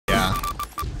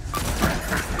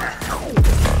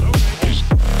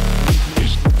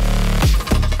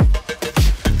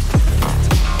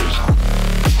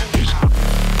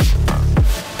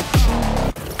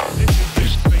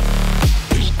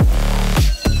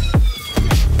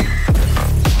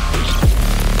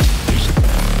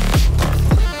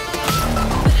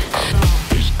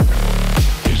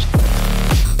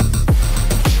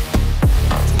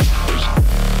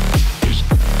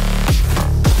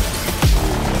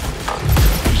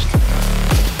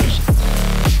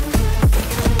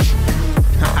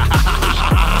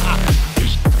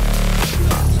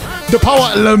The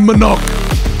power of Monarque.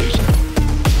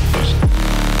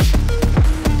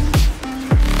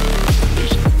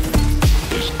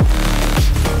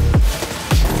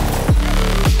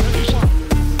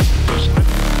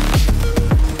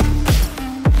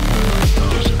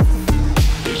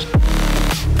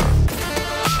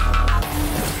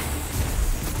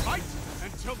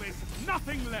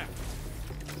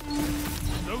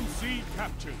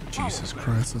 Jesus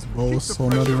Christ, this bow is so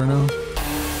nutty right now.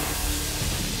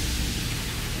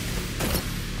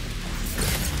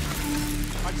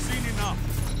 I've seen enough.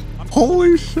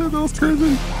 Holy shit, that was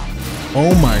crazy.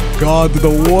 Oh my god, the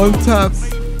one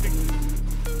taps.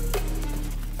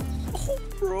 Oh,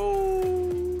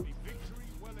 bro.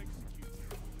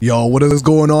 Yo, what is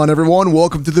going on, everyone?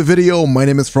 Welcome to the video. My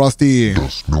name is Frosty.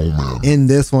 In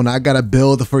this one, I got a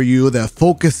build for you that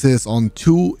focuses on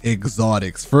two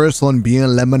exotics. First one being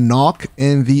Monarque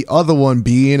and the other one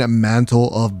being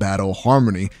Mantle of Battle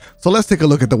Harmony. So let's take a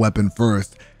look at the weapon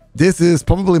first. This is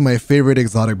probably my favorite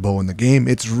exotic bow in the game.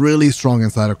 It's really strong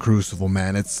inside of Crucible,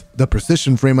 man. It's the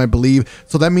precision frame, I believe.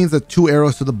 So that means that 2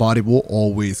 arrows to the body will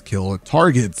always kill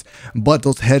targets. But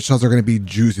those headshots are going to be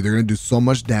juicy. They're going to do so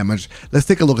much damage. Let's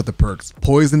take a look at the perks.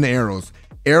 Poison arrows.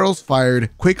 Arrows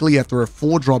fired quickly after a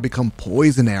full draw become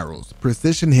poison arrows.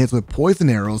 Precision hits with poison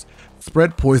arrows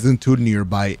spread poison to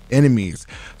nearby enemies.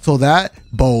 So that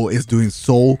bow is doing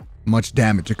so much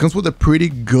damage. It comes with a pretty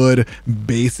good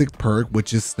basic perk,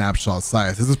 which is snapshot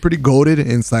size. This is pretty goated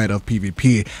inside of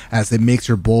PvP as it makes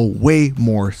your bow way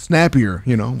more snappier,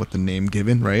 you know, with the name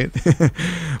given, right?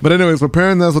 But anyways, we're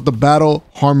pairing this with the Battle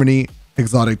Harmony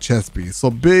exotic chest piece.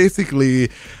 So basically,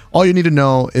 all you need to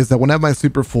know is that when I have my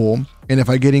super full, and if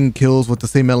I getting kills with the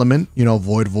same element, you know,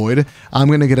 void, I'm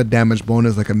gonna get a damage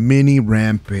bonus like a mini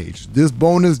rampage. This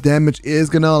bonus damage is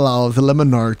gonna allow the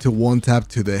Monarque to one tap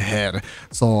to the head.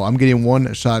 So I'm getting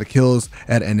 1-shot kills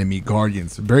at enemy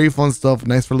guardians. Very fun stuff.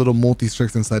 Nice for little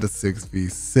multi-strikes inside of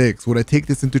 6v6. Would I take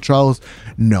this into trials?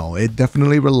 No, it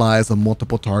definitely relies on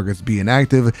multiple targets being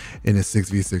active in a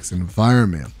 6v6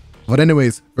 environment. But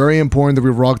anyways, very important that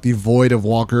we rock the Void of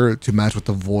Walker to match with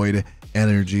the Void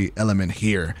energy element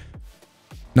here.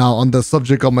 Now, on the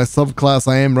subject of my subclass,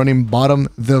 I am running Bottom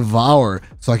Devour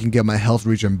so I can get my health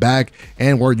regen back,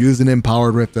 and we're using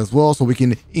Empowered Rift as well so we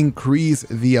can increase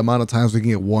the amount of times we can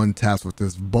get 1 taps with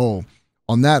this bow.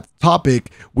 On that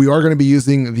topic, we are going to be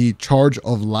using the Charge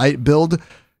of Light build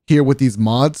here with these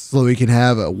mods so we can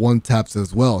have 1 taps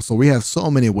as well. So we have so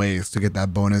many ways to get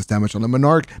that bonus damage on the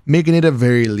Monarque, making it a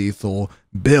very lethal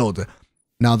build.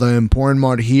 Now, the important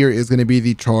mod here is going to be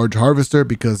the Charge Harvester,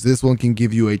 because this one can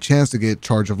give you a chance to get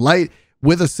Charge of Light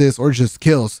with assists or just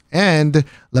kills, and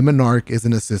the Monarque is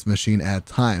an assist machine at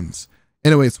times.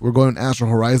 Anyways, we're going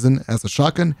Astral Horizon as a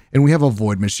shotgun, and we have a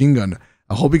Void machine gun.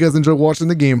 I hope you guys enjoyed watching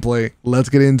the gameplay. Let's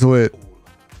get into it.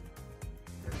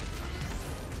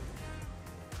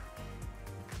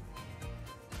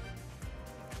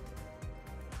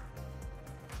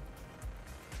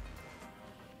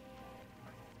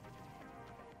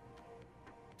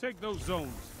 Take those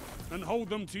zones and hold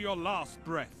them to your last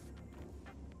breath.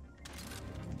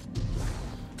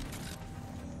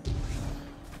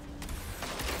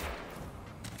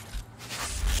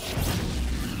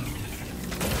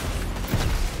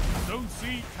 Zone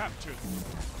C captured.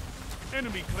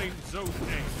 Enemy claimed Zone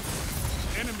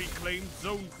A. Enemy claimed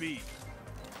Zone B.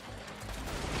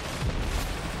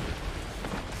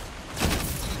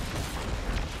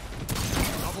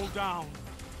 Double down.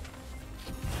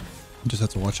 You just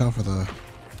have to watch out for the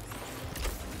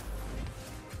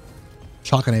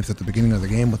shotgun apes at the beginning of the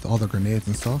game with all the grenades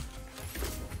and stuff.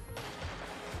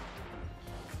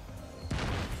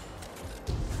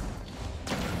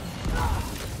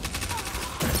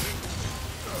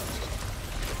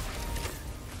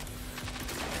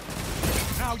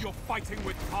 Now you're fighting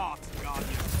with heart, Guardian.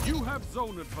 You have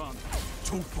zone advantage.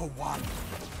 2 for 1.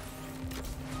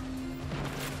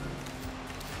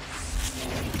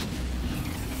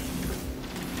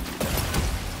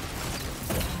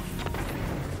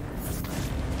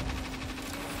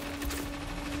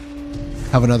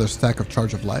 Have another stack of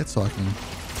Charge of Light so I can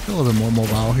feel a little bit more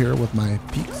mobile here with my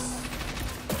peaks.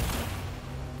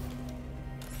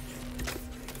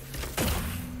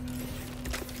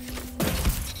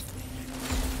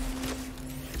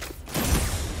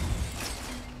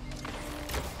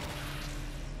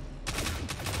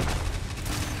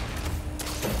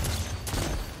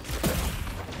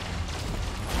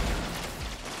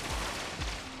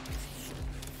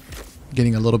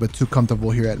 Getting a little bit too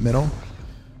comfortable here at middle.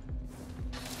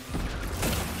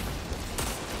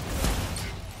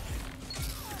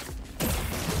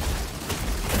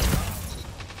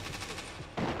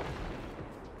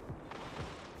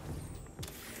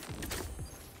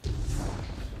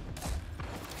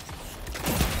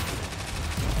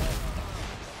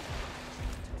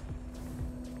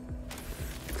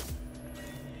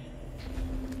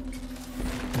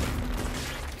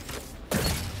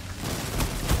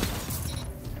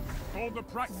 the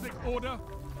Praxic Order.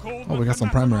 Call Oh, we got some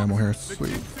primary ammo here. the Sweet.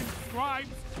 Ginseng Scribes.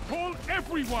 Call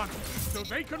everyone so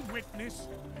they can witness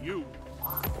you.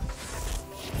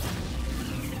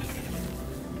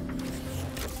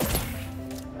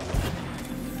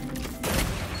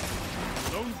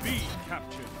 Zone B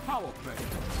captured. Power play.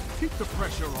 Keep the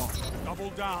pressure on. Double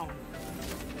down.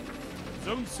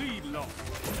 Zone C lost.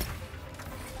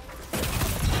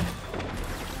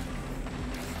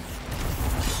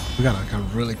 We got a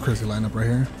really crazy lineup right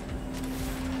here.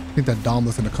 I think that Dom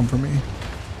is gonna come for me.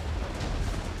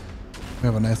 We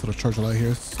have a nice little charge light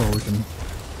here so we can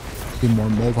be more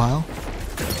mobile. 2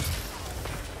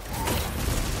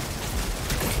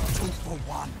 for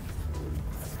 1.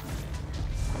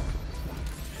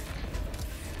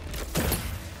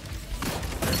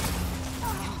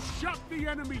 You shut the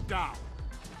enemy down.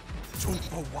 2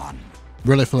 for 1.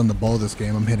 Really feeling the bow this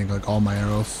game. I'm hitting like all my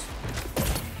arrows.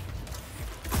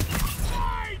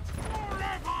 Fight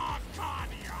forever,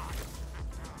 Guardian.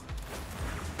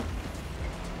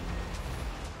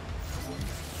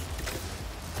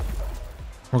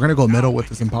 We're gonna go middle with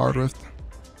this Empowered Rift.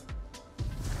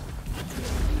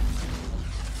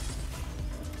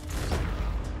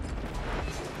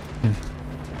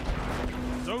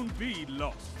 Zone B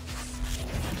lost.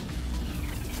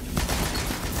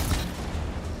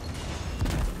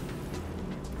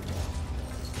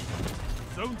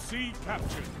 Zone C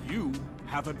captured. You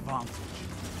have advantage.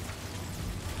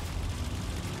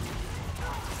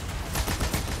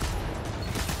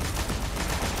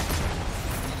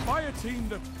 Fire team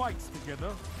that fights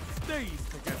together stays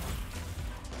together.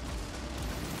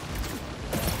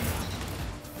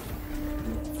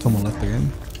 Someone left again.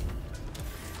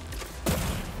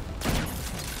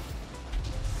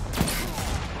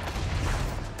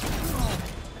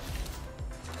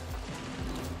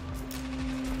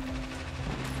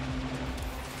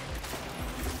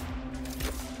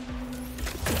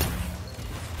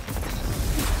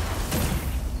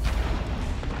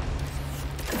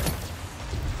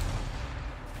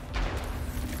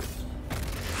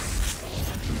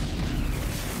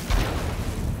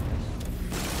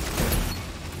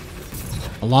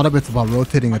 A lot of it's about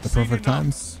rotating at the perfect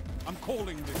times. I'm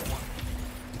calling this one.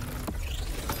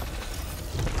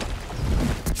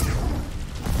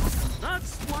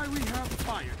 That's why we have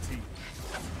fire team.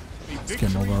 A victory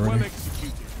getting over well already.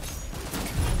 executed.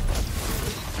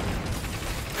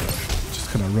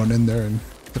 Just gonna run in there and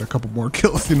get a couple more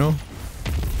kills, you know?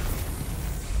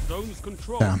 Zones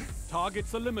controlled. Yeah.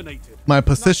 Targets eliminated. My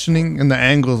positioning and the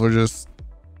angles were just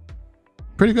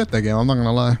pretty good that game, I'm not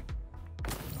gonna lie.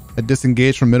 I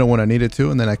disengaged from middle when I needed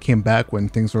to, and then I came back when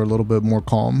things were a little bit more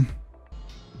calm.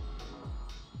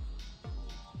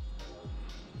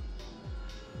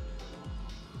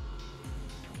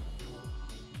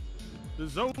 The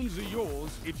zones are yours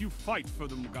if you fight for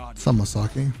them, Guardian.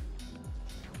 Samasaki.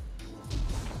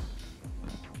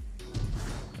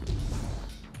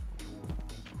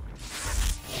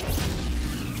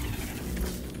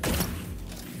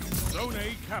 Zone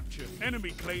A captured.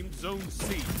 Enemy claimed Zone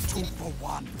C. 2 for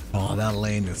 1. Oh, that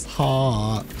lane is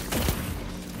hot.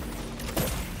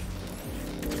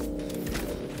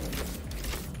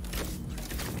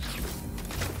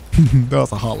 That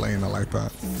was a hot lane, I like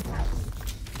that.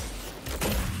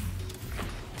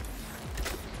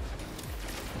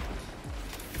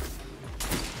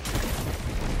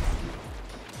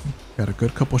 Got a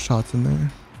good couple shots in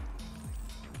there.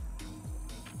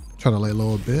 Try to lay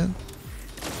low a bit.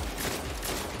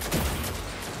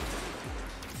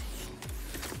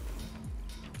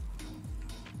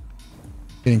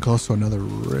 Getting close to another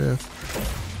rift.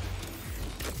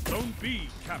 Zone B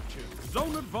captured.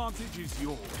 Zone advantage is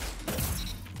yours.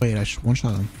 Wait, I should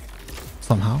one-shot him.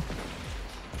 Somehow.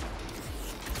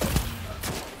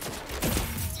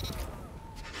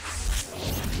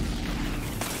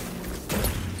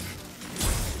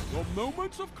 Your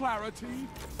moments of clarity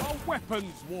are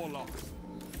weapons, Warlock.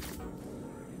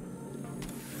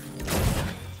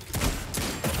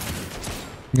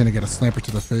 I'm gonna get a sniper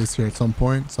to the face here at some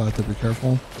point, so I have to be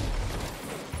careful.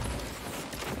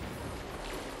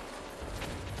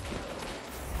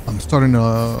 I'm starting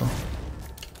to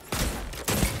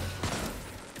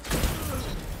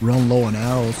run low on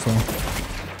arrows, so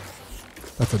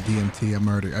that's a DMT. I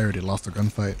already lost a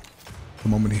gunfight the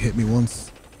moment he hit me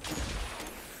once.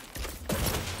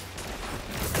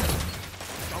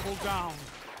 Double down.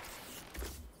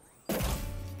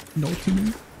 No to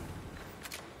me.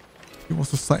 He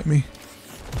wants to sight me.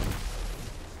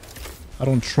 I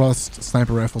don't trust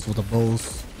sniper rifles with the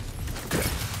bows.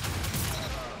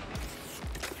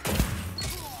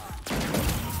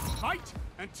 Fight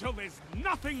until there's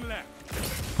nothing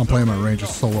left. I'm playing my range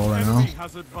so well right now. Enemy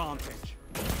has advantage.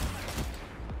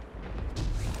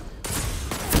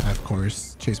 Of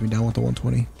course, chase me down with the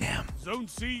 120. Damn. Zone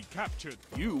C captured.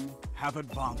 You have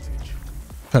advantage.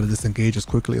 Try to disengage as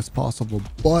quickly as possible,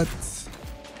 but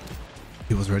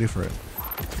he was ready for it.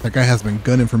 That guy has been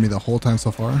gunning for me the whole time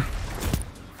so far.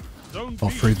 Zone I'll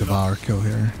free devour kill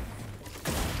here.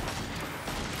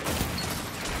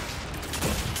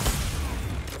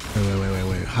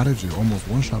 Wait. How did you almost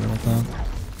one-shot me with that?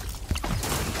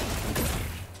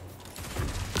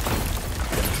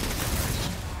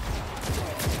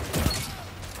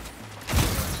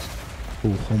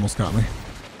 Ooh, almost got me.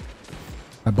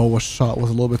 My bow shot was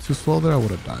a little bit too slow there. I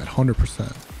would have died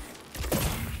 100%.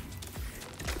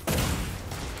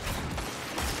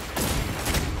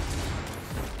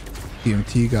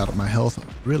 TMT got my health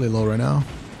really low right now.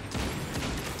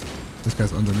 This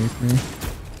guy's underneath me.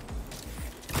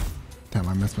 Damn,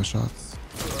 I missed my shots.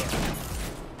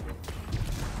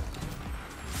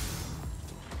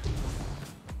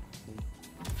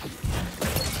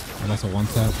 Oh, that's a one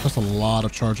tap. That's a lot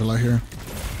of charge light here.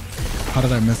 How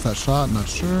did I miss that shot? Not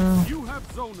sure. You have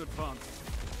zone advantage.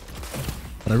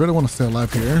 But I really want to stay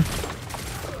alive here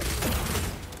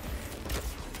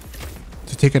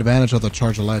to take advantage of the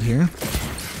charge of light here.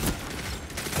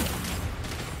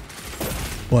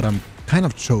 But I'm kind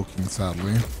of choking,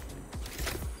 sadly.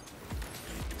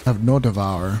 I have no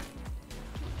devour.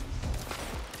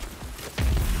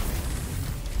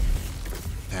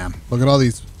 Damn, look at all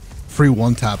these free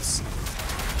one taps.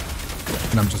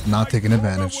 And I'm just not taking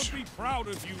advantage. Would be proud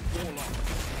of you, Warlock.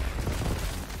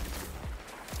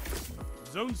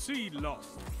 Zone C lost.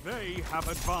 They have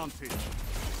advantage.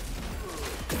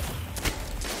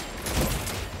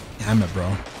 Damn it,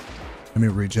 bro. Let me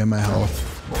regen my health.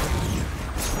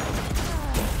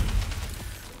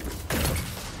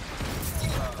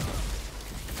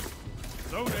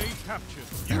 Zone A captured.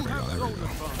 There we go, there we go.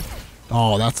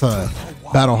 Oh, that's a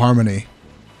battle harmony.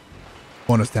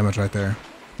 Bonus damage right there.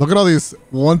 Look at all these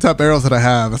one-tap arrows that I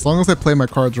have. As long as I play my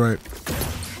cards right,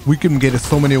 we can get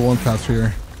so many one-taps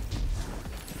here.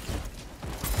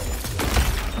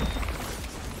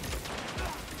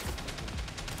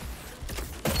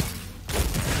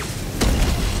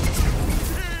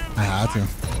 I had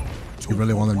to. He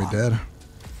really wanted me dead.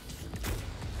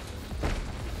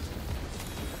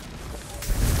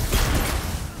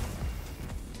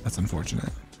 That's unfortunate.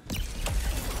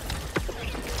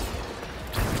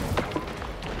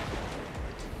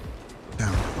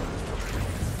 Down.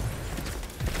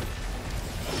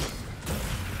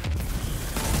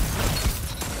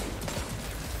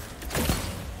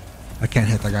 I can't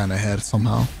hit that guy in the head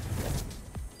somehow.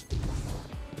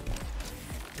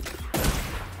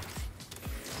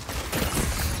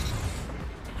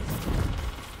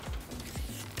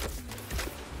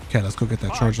 Okay, let's go get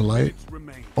that charge of light.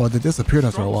 Oh, they disappeared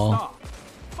after a while.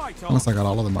 Unless I got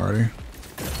all of them already.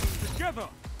 Together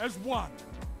as one.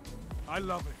 I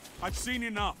love it. I've seen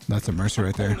enough. That's a mercy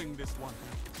right there. This one.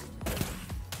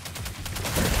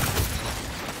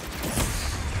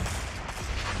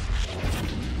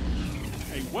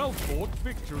 A well-fought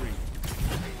victory.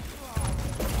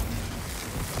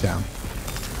 Down.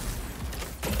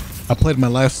 I played my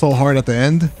life so hard at the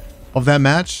end of that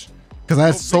match because I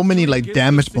had so many like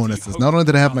damage bonuses. Not only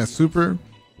did I have my super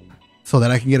so that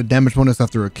I can get a damage bonus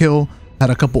after a kill, I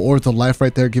had a couple orbs of life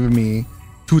right there giving me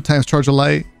 2 times charge of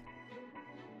light.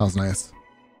 That was nice.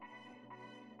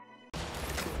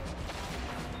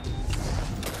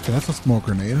 Okay, that's a smoke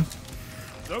grenade.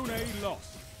 Zone A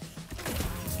lost.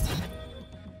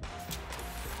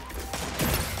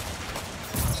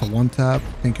 That's a one tap.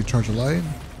 Thank you, charge of light.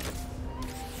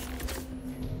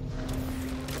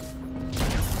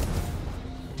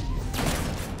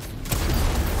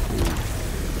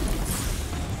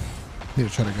 Need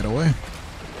to try to get away.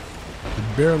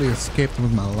 I barely escaped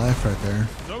with my life right there.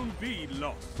 Zone B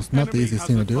lost. It's not the easiest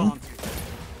thing to do.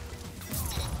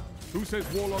 Who says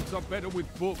warlocks are better with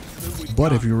books than with But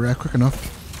guns? if you react quick enough,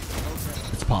 Okay,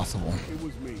 it's possible. it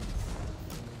was me.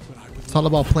 But I was It's all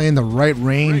about playing the right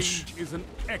range. Rage is an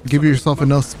Give yourself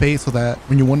excellent enough space so that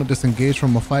when you want to disengage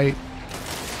from a fight,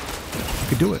 you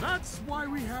can do it. That's why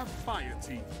we have fire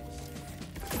teams.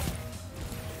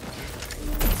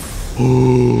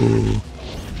 Ooh.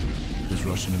 Just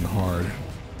rushing in hard.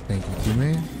 Thank you,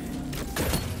 teammate.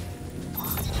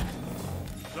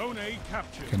 Zone A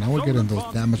captured. Okay, now we're Zone getting those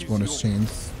advantage damage is bonus yours.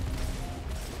 chains.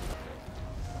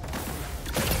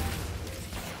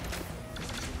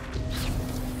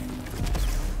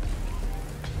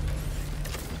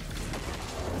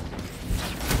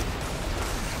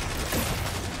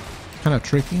 Kind of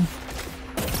tricky.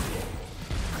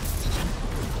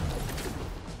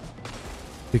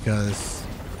 because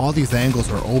all these angles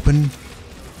are open,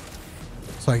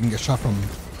 so I can get shot from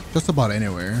just about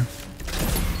anywhere.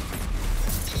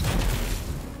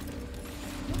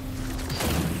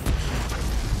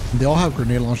 They all have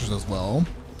grenade launchers as well.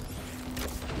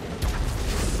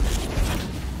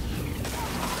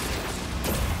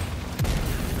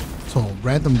 So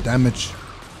random damage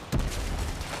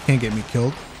can't get me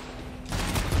killed.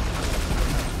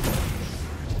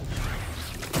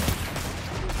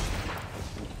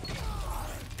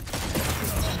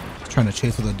 Trying to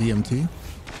chase with a DMT.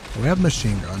 We have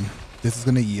machine gun. This is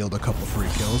going to yield a couple free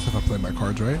kills if I play my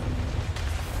cards right.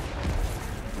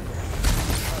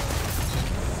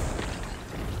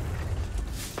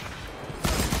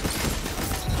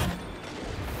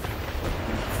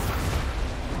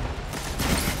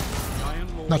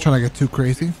 Not trying to get too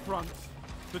crazy. Front,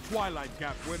 the Twilight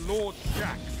Gap where Lord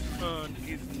Shax earned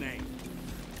his name.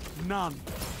 None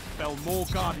fell more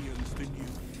guardians than you.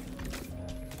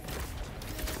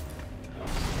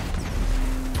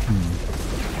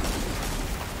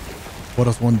 What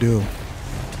does one do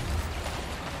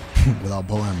without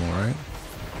bow ammo, right?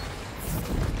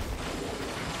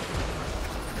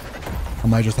 I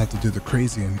might just have to do the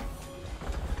crazy and,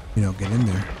 you know, get in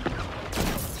there.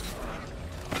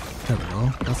 There we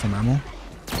go. Got some ammo.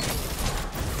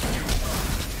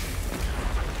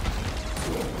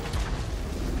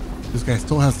 This guy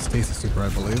still has the stasis super, I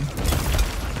believe.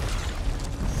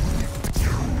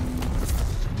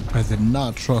 I did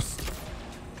not trust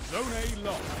Zone A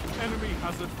locked. Enemy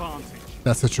has advantage.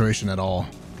 that situation at all.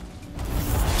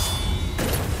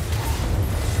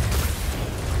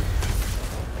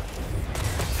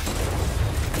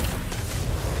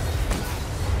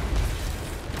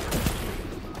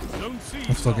 Zone C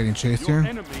I'm still getting chased Your here.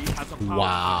 enemy has a power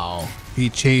Wow. He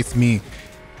chased me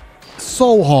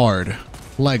so hard.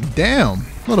 Like, damn.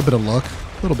 A little bit of luck.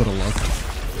 A little bit of luck.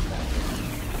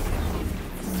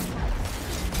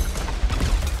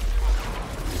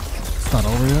 It's not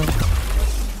over yet.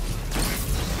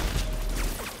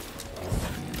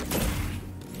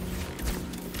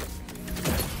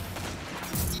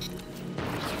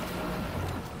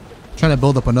 Trying to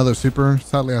build up another super.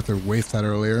 Sadly, I have to waste that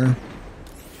earlier.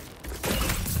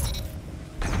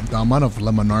 The amount of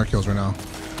Monarque kills right now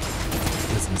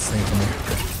is insane to me.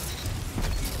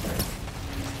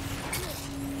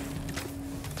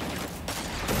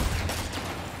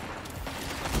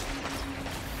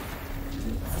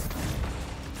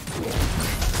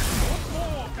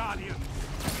 More guardians.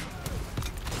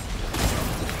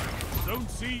 Zone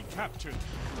C captured.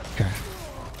 Okay.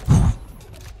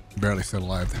 Barely still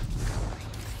alive.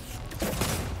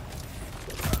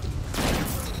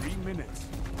 3 minutes.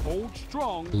 Hold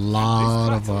strong.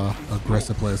 Lot This battle of is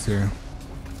aggressive players here.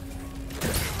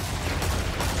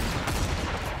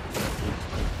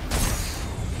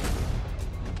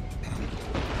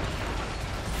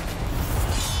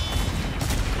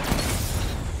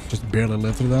 Just barely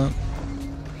lived through that.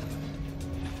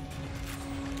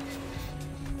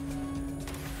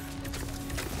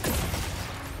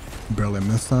 Barely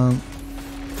missed that.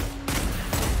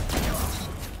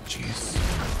 Jeez.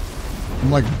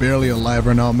 I'm like barely alive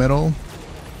right now, middle.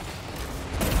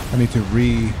 I need to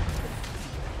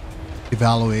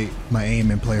evaluate my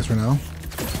aim in place right now.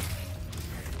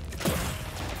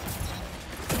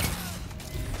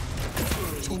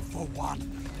 Two for one.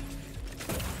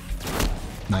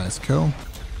 Nice kill.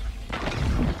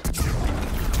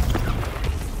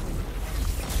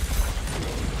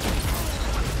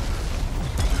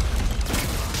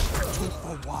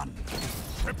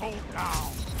 Triple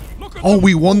down. Look at Oh, them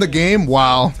we won the fall. game?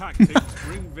 Wow. Tactics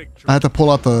bring victory. I had to pull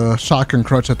out the shotgun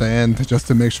crutch at the end just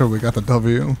to make sure we got the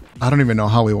W. I don't even know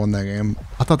how we won that game.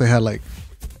 I thought they had like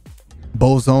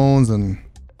bow zones and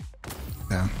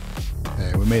yeah.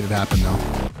 Hey, we made it happen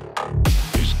though.